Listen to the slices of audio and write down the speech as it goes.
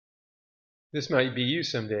This might be you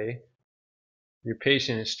someday. Your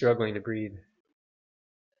patient is struggling to breathe.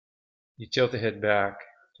 You tilt the head back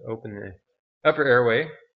to open the upper airway.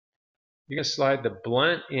 You're going to slide the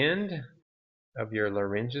blunt end of your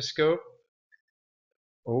laryngoscope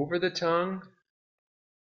over the tongue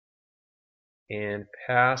and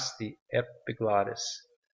past the epiglottis.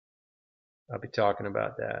 I'll be talking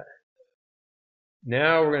about that.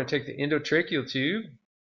 Now we're going to take the endotracheal tube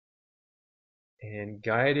and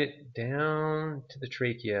guide it down to the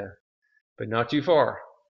trachea, but not too far.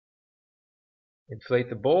 Inflate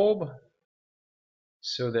the bulb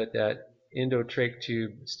so that that endotrach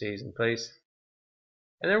tube stays in place.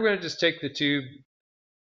 And then we're going to just take the tube,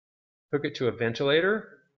 hook it to a ventilator,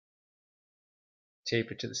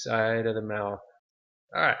 tape it to the side of the mouth.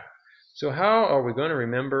 Alright, so how are we going to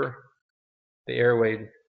remember the airway?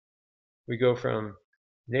 We go from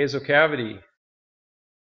nasal cavity,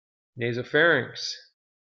 nasopharynx,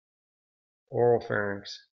 oropharynx,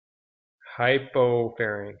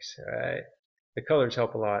 hypopharynx. Right? The colors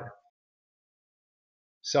help a lot.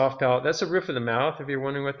 Soft palate, that's the roof of the mouth if you're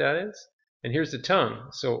wondering what that is. And here's the tongue.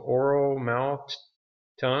 So oral, mouth,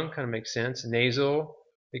 tongue kind of makes sense. Nasal,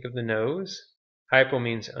 think of the nose. Hypo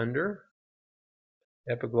means under.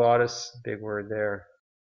 Epiglottis, big word there.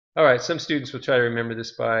 Alright, some students will try to remember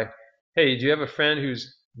this by, hey, do you have a friend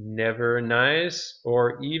who's never nice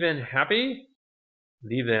or even happy?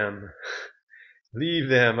 Leave them. Leave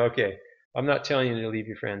them. Okay, I'm not telling you to leave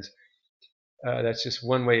your friends. That's just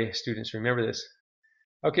one way students remember this.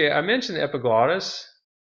 Okay, I mentioned the epiglottis,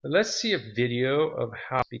 but let's see a video of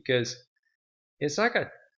how, because it's like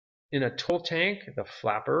in a toll tank, the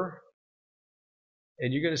flapper,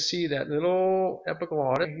 and you're going to see that little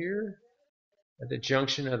epiglottis here at the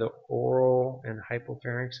junction of the oral and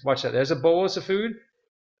hypopharynx. Watch that. There's a bolus of food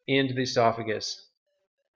into the esophagus.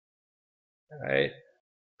 All right.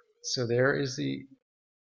 So there is the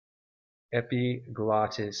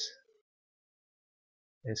epiglottis.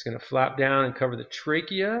 And it's going to flap down and cover the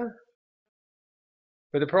trachea.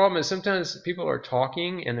 But the problem is sometimes people are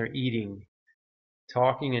talking and they're eating.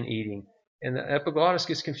 Talking and eating. And the epiglottis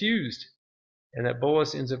gets confused. And that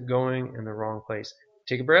bolus ends up going in the wrong place.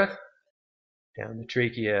 Take a breath. Down the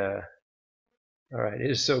trachea. Alright,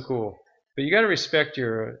 it is so cool. But you got to respect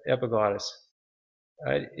your epiglottis.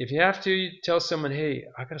 If you have to, you tell someone, hey,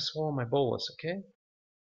 I got to swallow my bolus, okay?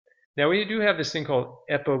 Now we do have this thing called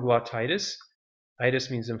epiglottitis. Itis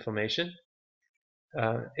means inflammation.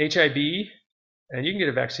 HIB, and you can get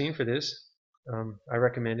a vaccine for this. I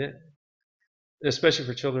recommend it, especially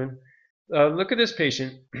for children. Look at this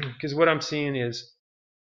patient, because what I'm seeing is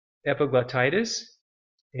epiglottitis,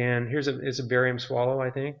 and here's a barium swallow,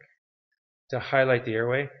 I think, to highlight the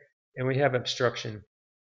airway, and we have obstruction.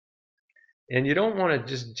 And you don't want to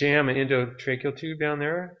just jam an endotracheal tube down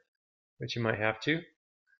there, but you might have to.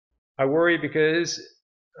 I worry because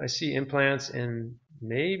I see implants and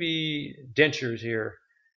maybe dentures here,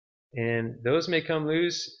 and those may come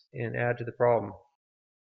loose and add to the problem.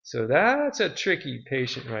 So that's a tricky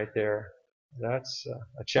patient right there. That's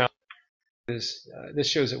a challenge. This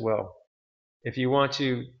shows it well. If you want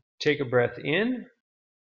to take a breath in,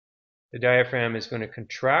 the diaphragm is going to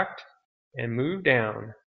contract and move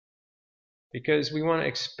down because we want to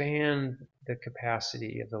expand the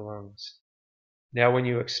capacity of the lungs. Now when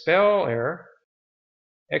you expel air,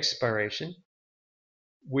 expiration,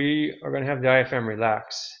 we are going to have the diaphragm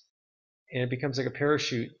relax, and it becomes like a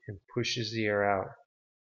parachute and pushes the air out.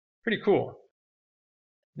 Pretty cool.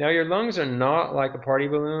 Now your lungs are not like a party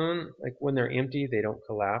balloon. Like when they're empty, they don't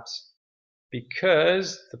collapse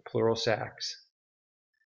because the pleural sacs.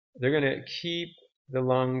 They're going to keep the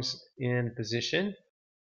lungs in position.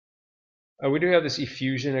 We do have this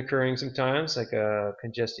effusion occurring sometimes, like a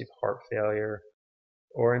congestive heart failure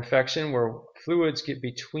or infection where fluids get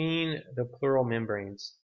between the pleural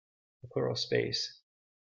membranes, the pleural space.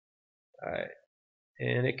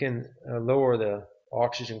 And it can lower the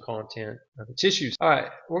oxygen content of the tissues. Alright,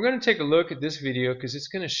 we're going to take a look at this video because it's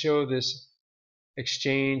going to show this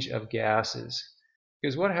exchange of gases.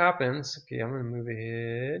 Because what happens, okay, I'm going to move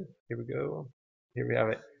ahead. Here we go. Here we have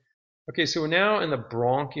it. Okay, so we're now in the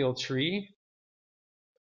bronchial tree,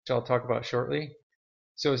 which I'll talk about shortly.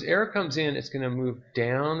 So as air comes in, it's going to move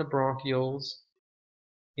down the bronchioles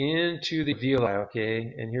into the alveoli, okay?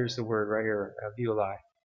 And here's the word right here, alveoli.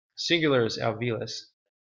 Singular is alveolus.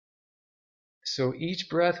 So each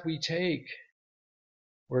breath we take,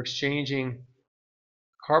 we're exchanging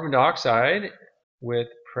carbon dioxide with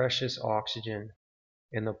precious oxygen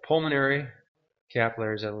in the pulmonary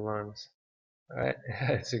capillaries of the lungs. All right,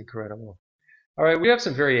 that's incredible. All right, we have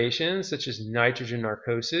some variations such as nitrogen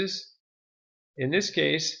narcosis. In this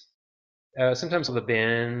case, sometimes the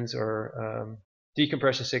bends or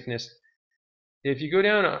decompression sickness. If you go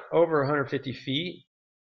down over 150 feet,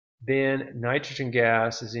 then nitrogen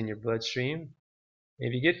gas is in your bloodstream.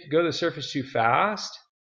 If you go to the surface too fast,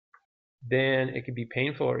 then it can be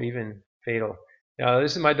painful or even fatal. Now,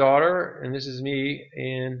 this is my daughter, and this is me,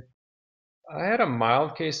 and I had a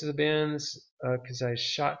mild case of the bends because I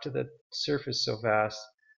shot to the surface so fast.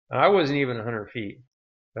 I wasn't even 100 feet,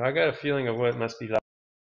 but I got a feeling of what it must be like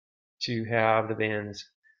to have the bends.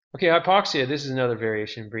 Okay, hypoxia, this is another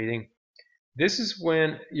variation in breathing. This is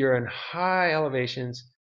when you're in high elevations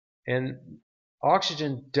and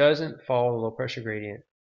oxygen doesn't follow the low pressure gradient.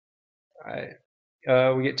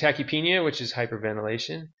 We get tachypnea, which is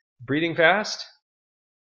hyperventilation. Breathing fast,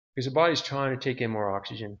 because the body's trying to take in more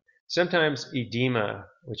oxygen. Sometimes edema,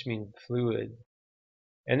 which means fluid.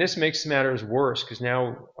 And this makes matters worse because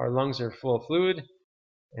now our lungs are full of fluid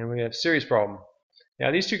and we have a serious problem.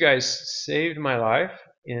 Now, these two guys saved my life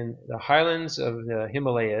in the highlands of the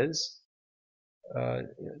Himalayas,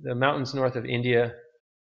 the mountains north of India.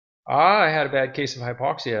 I had a bad case of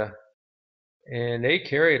hypoxia, and they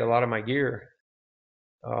carried a lot of my gear.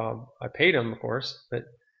 I paid them, of course, but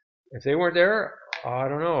if they weren't there, I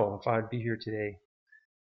don't know if I'd be here today.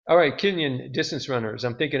 All right, Kenyan distance runners.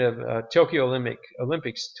 I'm thinking of Tokyo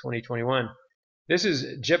Olympics 2021. This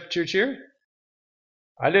is Jepchirchir.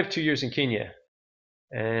 I lived 2 years in Kenya,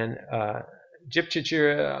 and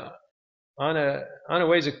Jepchirchir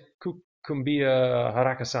Anaweza Kumbia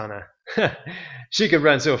Harakasana. She could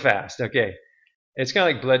run so fast. Okay, it's kind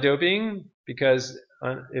of like blood doping because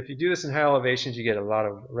if you do this in high elevations, you get a lot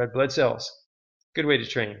of red blood cells. Good way to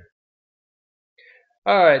train.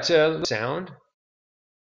 All right, sound.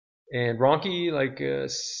 And bronchi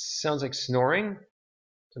sounds like snoring.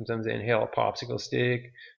 Sometimes they inhale a popsicle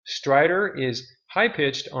stick. Stridor is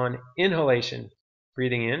high-pitched on inhalation,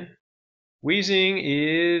 breathing in. Wheezing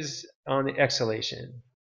is on the exhalation.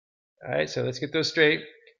 All right, so let's get those straight,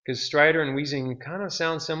 because stridor and wheezing kind of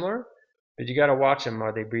sound similar, but you got to watch them.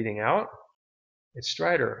 Are they breathing out? It's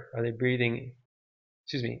stridor. Are they breathing?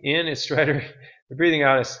 Excuse me. In it's stridor. They're breathing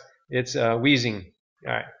out. It's wheezing.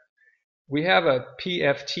 All right. We have a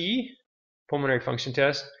PFT, pulmonary function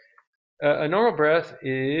test. A normal breath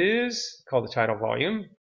is called the tidal volume.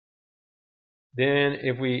 Then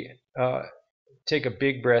if we take a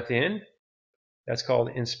big breath in, that's called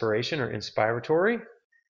inspiration or inspiratory.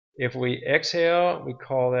 If we exhale, we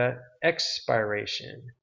call that expiration.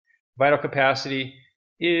 Vital capacity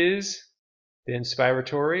is the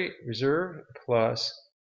inspiratory reserve plus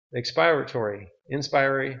the expiratory,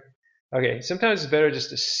 inspiratory. Okay, sometimes it's better just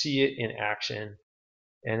to see it in action,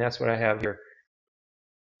 and that's what I have here.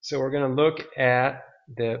 So we're going to look at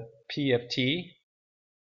the PFT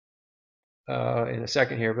in a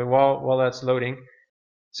second here, but while that's loading,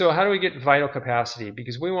 so how do we get vital capacity?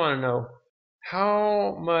 Because we want to know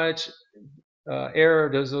how much air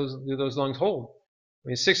do those lungs hold. I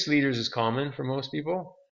mean, 6 liters is common for most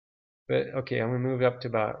people, but okay, I'm going to move up to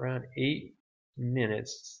about around 8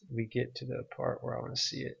 minutes. We get to the part where I want to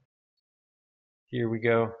see it. Here we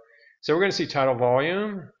go. So we're going to see tidal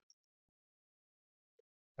volume.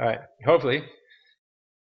 All right, hopefully.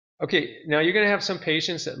 Okay, now you're going to have some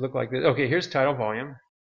patients that look like this. Okay, here's tidal volume.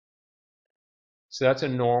 So that's a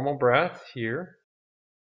normal breath here.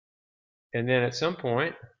 And then at some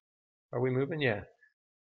point, are we moving? Yeah.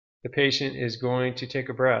 The patient is going to take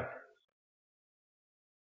a breath.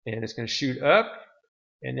 And it's going to shoot up.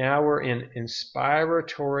 And now we're in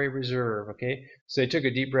inspiratory reserve, okay? So they took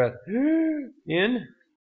a deep breath in,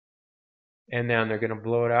 and then they're going to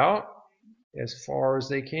blow it out as far as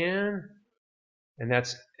they can, and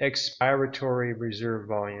that's expiratory reserve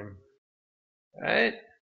volume. All right?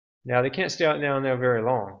 Now they can't stay out down there very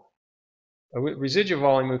long. Residual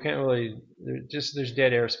volume, we can't really, there's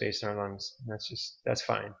dead airspace in our lungs. That's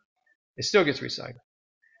fine. It still gets recycled.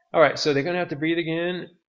 All right, so they're going to have to breathe again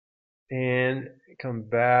and come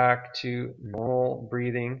back to normal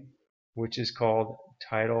breathing, which is called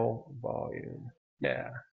tidal volume. Yeah.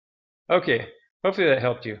 Okay, hopefully that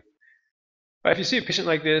helped you. If you see a patient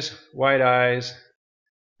like this, wide eyes,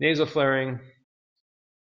 nasal flaring,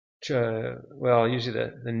 well, usually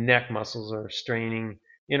the neck muscles are straining,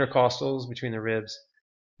 intercostals between the ribs,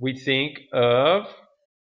 we think of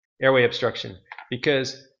airway obstruction,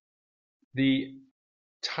 because the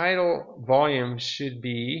tidal volume should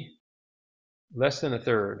be less than a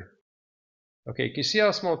third. Okay, can you see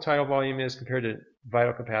how small tidal volume is compared to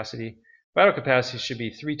vital capacity? Vital capacity should be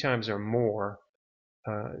 3 times or more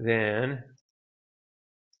than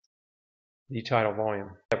the tidal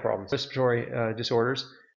volume. Problems. Respiratory disorders.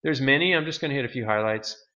 There's many. I'm just going to hit a few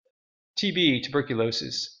highlights. TB,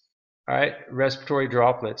 tuberculosis. All right, respiratory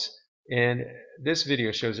droplets. And this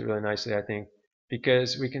video shows it really nicely, I think,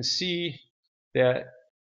 because we can see that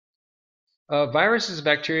viruses and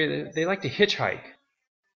bacteria, they like to hitchhike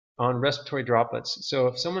on respiratory droplets. So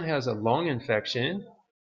if someone has a lung infection,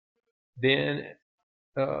 then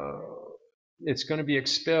it's going to be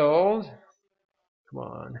expelled. Come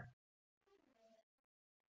on.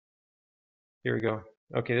 Here we go.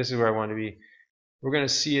 Okay, this is where I want to be. We're going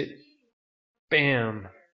to see it. Bam.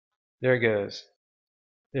 There it goes.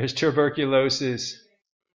 There's tuberculosis,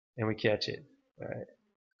 and we catch it. All right.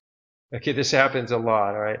 Okay, this happens a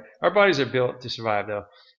lot. All right. Our bodies are built to survive, though.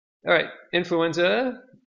 All right. Influenza.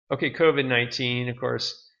 Okay, COVID-19, of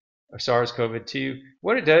course, or SARS-CoV-2.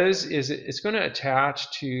 What it does is it's going to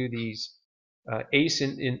attach to these ACE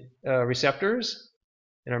receptors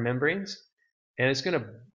in our membranes, and it's going to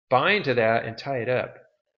bind to that and tie it up.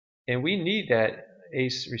 And we need that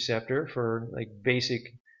ACE receptor for like basic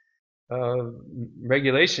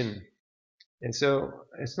regulation, and so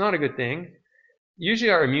it's not a good thing.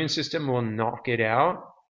 Usually our immune system will knock it out.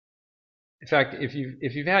 In fact, if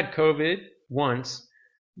you've had COVID once,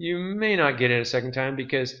 you may not get it a second time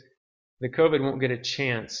because the COVID won't get a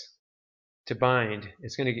chance to bind.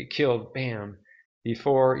 It's going to get killed, bam,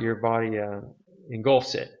 before your body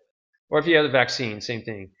engulfs it. Or if you have the vaccine, same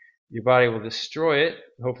thing. Your body will destroy it,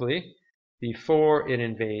 hopefully, before it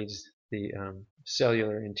invades the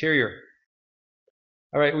cellular interior.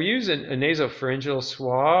 All right, we use a nasopharyngeal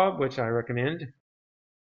swab, which I recommend.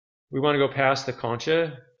 We want to go past the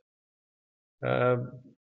concha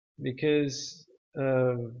because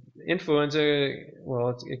influenza,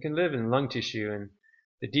 well, it can live in lung tissue, and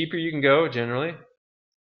the deeper you can go, generally,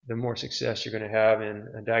 the more success you're going to have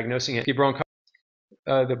in diagnosing it.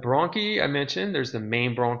 The bronchi I mentioned, there's the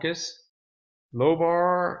main bronchus,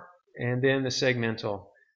 lobar, and then the segmental.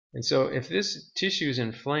 And so if this tissue is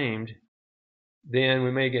inflamed, then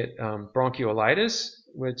we may get bronchiolitis,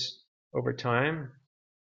 which over time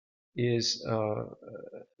is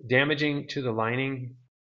damaging to the lining.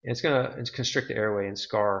 And it's going to constrict the airway and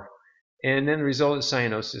scar. And then the result is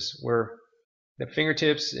cyanosis, where the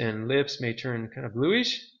fingertips and lips may turn kind of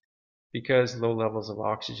bluish because low levels of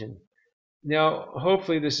oxygen. Now,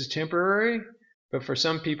 hopefully this is temporary, but for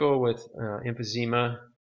some people with emphysema,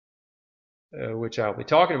 which I'll be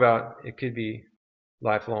talking about, it could be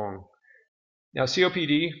lifelong. Now,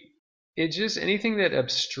 COPD, it's just anything that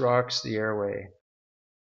obstructs the airway.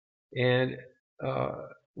 And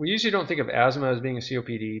we usually don't think of asthma as being a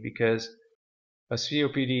COPD because a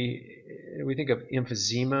COPD, we think of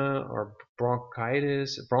emphysema or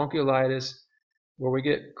bronchitis, bronchiolitis, where we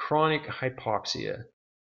get chronic hypoxia.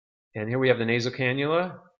 And here we have the nasal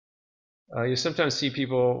cannula. You sometimes see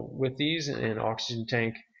people with these in an oxygen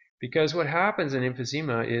tank because what happens in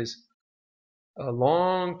emphysema is a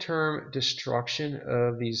long-term destruction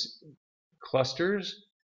of these clusters.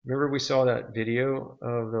 Remember we saw that video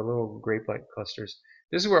of the little grape-like clusters.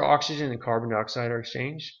 This is where oxygen and carbon dioxide are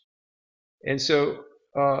exchanged. And so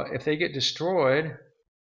if they get destroyed,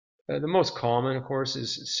 the most common, of course,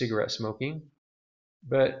 is cigarette smoking.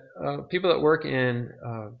 But people that work in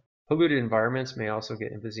polluted environments may also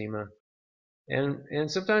get emphysema.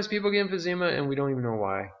 And sometimes people get emphysema and we don't even know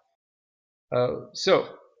why.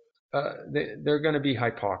 They're going to be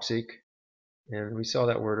hypoxic, and we saw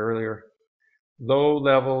that word earlier. Low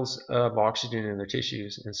levels of oxygen in their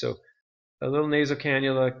tissues, and so a little nasal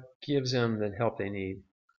cannula gives them the help they need.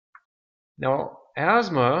 Now,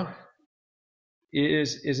 asthma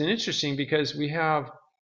is interesting because we have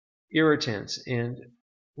irritants, and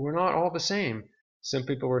we're not all the same. Some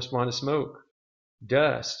people respond to smoke,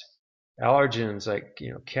 dust, allergens like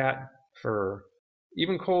cat fur,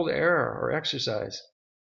 even cold air or exercise.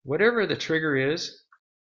 Whatever the trigger is,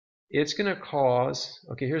 it's going to cause,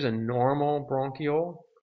 okay, here's a normal bronchiole.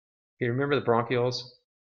 Okay, remember the bronchioles,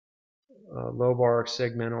 lobar,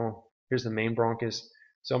 segmental, here's the main bronchus.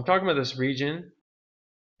 So I'm talking about this region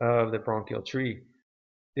of the bronchial tree.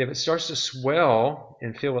 If it starts to swell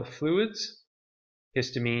and fill with fluids,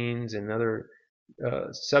 histamines and other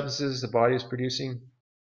substances the body is producing,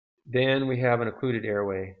 then we have an occluded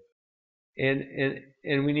airway.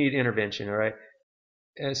 And we need intervention, all right?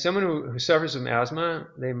 As someone who suffers from asthma,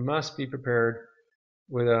 they must be prepared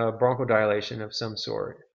with a bronchodilation of some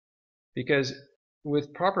sort. Because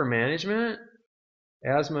with proper management,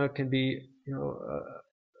 asthma can be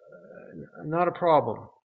not a problem,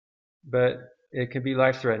 but it can be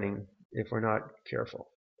life-threatening if we're not careful.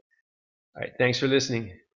 All right, thanks for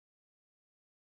listening.